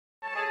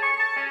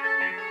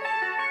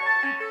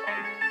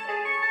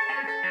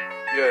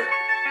Yeah.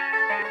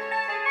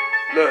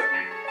 Look.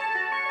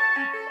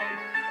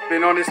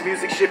 Been on this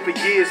music shit for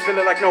years,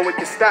 feeling like no one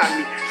can stop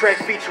me. Track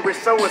featuring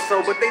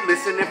so-and-so, but they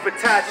listening for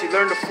Tachi.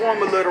 Learn the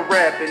formula to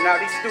rap, and now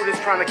these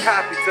students trying to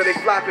copy till they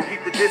flop and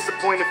peep the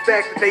disappointing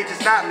fact that they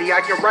just not me.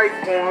 I can write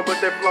for them, but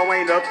their flow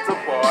ain't up to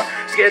par.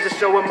 Scared to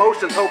show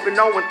emotions, hoping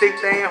no one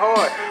think they ain't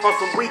hard. On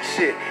some weak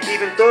shit,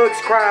 even thugs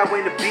cry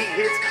when the beat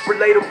hits.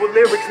 Relatable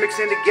lyrics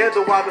mixing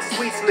together while the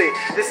sweet's lit.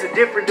 This a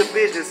different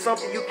division,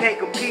 something you can't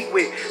compete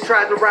with.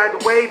 Tried to ride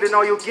the wave and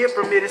all you'll get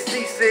from it is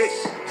seasick.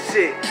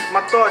 Shit,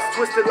 my thoughts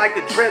twisted like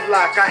a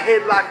dreadlock. I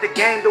headlocked the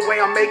game the way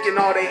I'm making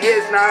all their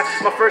heads nod.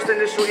 My first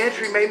initial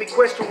entry made me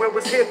question where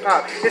was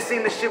hip-hop. It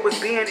seemed the shit was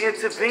being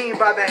intervened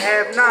by the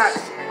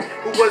have-nots,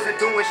 who wasn't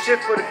doing shit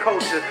for the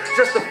culture,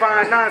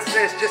 justifying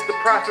nonsense just to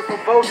profit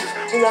from vultures,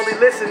 who only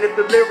listen if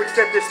the lyrics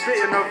that they're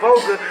spitting are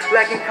vulgar,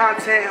 lacking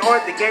content and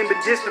art, the game but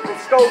distant from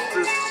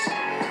sculptors.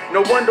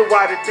 No wonder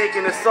why they're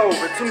thinking it's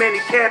over. Too many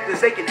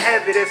captains, they can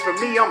have it. As for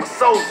me, I'm a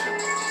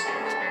soldier.